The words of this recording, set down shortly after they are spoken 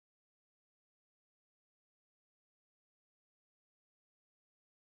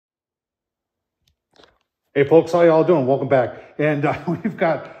Hey folks, how y'all doing? Welcome back. And we've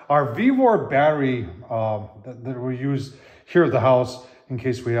got our VEVOR battery that we use here at the house in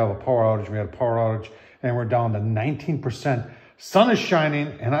case we have a power outage. We had a power outage and we're down to 19%. Sun is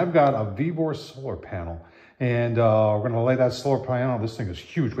shining and I've got a VEVOR solar panel. And we're gonna lay that solar panel. This thing is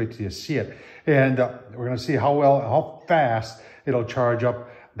huge, wait till you see it. And we're gonna see how fast it'll charge up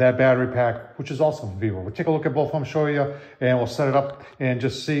that battery pack, which is also VEVOR. We'll take a look at both of them, show you, and we'll set it up and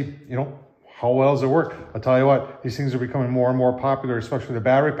just see, how well does it work? I'll tell you what, these things are becoming more and more popular, especially the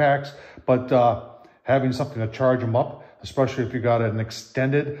battery packs, but having something to charge them up, especially if you got an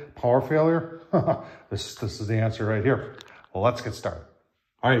extended power failure, this is the answer right here. Well, let's get started.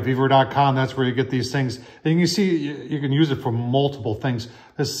 All right, VEVOR.com, that's where you get these things. And you see, you can use it for multiple things.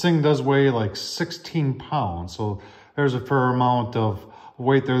 This thing does weigh like 16 pounds, so there's a fair amount of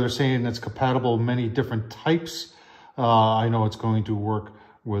weight there. They're saying it's compatible with many different types. I know it's going to work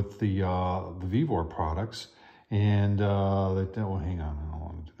with the VEVOR products, and hang on, I don't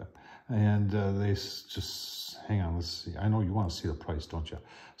want to do that. And they just hang on. Let's see. I know you want to see the price, don't you?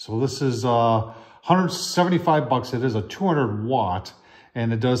 So this is 175 bucks. It is a 200 watt,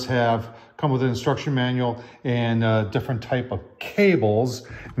 and it does come with an instruction manual and different type of cables,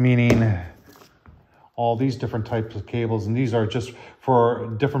 meaning all these different types of cables, and these are just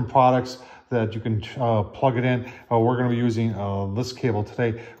for different products that you can plug it in. We're going to be using this cable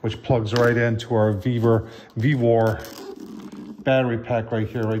today, which plugs right into our VEVOR battery pack right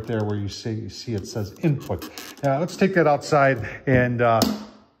here, right there, where you see it says input. Let's take that outside and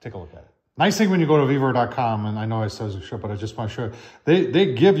take a look at it. Nice thing when you go to VEVOR.com, and I know I said it should, but I just want to show you,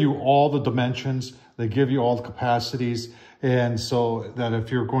 they give you all the dimensions, they give you all the capacities, and so that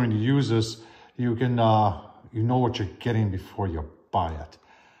if you're going to use this, you can you know what you're getting before you buy it.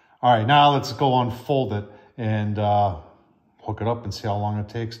 All right, now let's go unfold it and hook it up and see how long it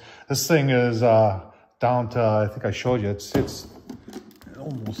takes. This thing is down to, I think I showed you, it's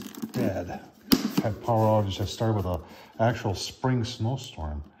almost dead. Had power outage. I started with an actual spring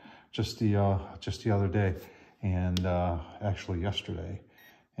snowstorm just the other day, and actually yesterday.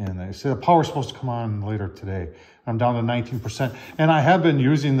 And they say the power's supposed to come on later today. I'm down to 19%. And I have been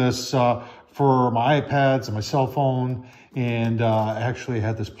using this for my iPads and my cell phone, and I actually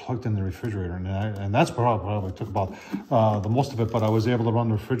had this plugged in the refrigerator, and that's probably took about the most of it, but I was able to run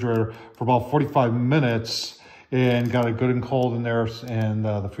the refrigerator for about 45 minutes and got it good and cold in there, and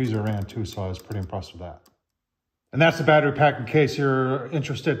the freezer ran too, so I was pretty impressed with that. And that's the battery pack in case you're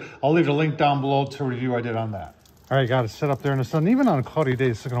interested. I'll leave a link down below to a review I did on that. All right, got it set up there in the sun. Even on a cloudy day,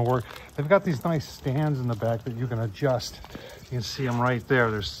 this is gonna work. They've got these nice stands in the back that you can adjust. You can see them right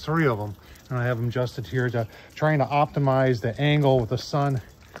there. There's 3 of them. And I have them adjusted here to trying to optimize the angle with the sun.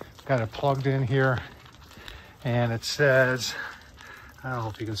 Got it plugged in here. And it says, I don't know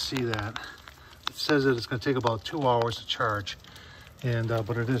if you can see that. It says that it's gonna take about 2 hours to charge. And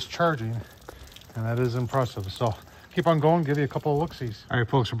but it is charging, and that is impressive. So keep on going, give you a couple of look-sees. All right,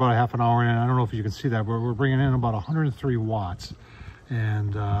 folks, we're about a half an hour in. I don't know if you can see that, but we're bringing in about 103 watts.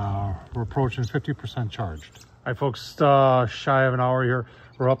 And we're approaching 50% charged. All right, folks, shy of an hour here.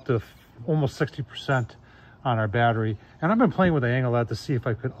 We're up to almost 60% on our battery. And I've been playing with the angle of that to see if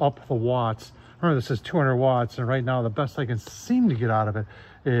I could up the watts. Remember, this is 200 watts, and right now the best I can seem to get out of it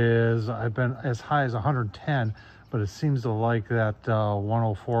is I've been as high as 110, but it seems to like that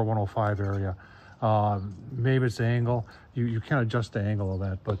 104, 105 area. Maybe it's the angle. You can't adjust the angle of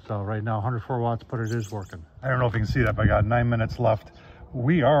that, but right now 104 watts, but it is working. I don't know if you can see that, but I got 9 minutes left.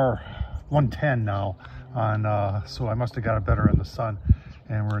 We are 110 now on, so I must have got it better in the sun,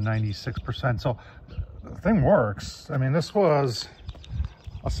 and we're 96%. So the thing works. I mean, this was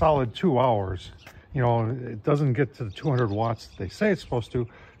a solid 2 hours. It doesn't get to the 200 watts they say it's supposed to.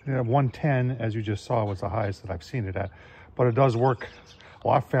 110, as you just saw, was the highest that I've seen it at, but it does work a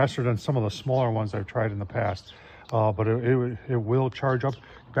lot faster than some of the smaller ones I've tried in the past. But it will charge up.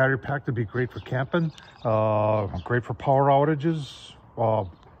 Battery pack to be great for camping, great for power outages,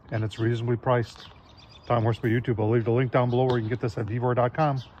 and it's reasonably priced. Tom Horsman YouTube. I'll leave the link down below where you can get this at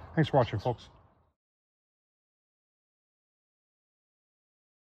VEVOR.com. Thanks for watching, folks.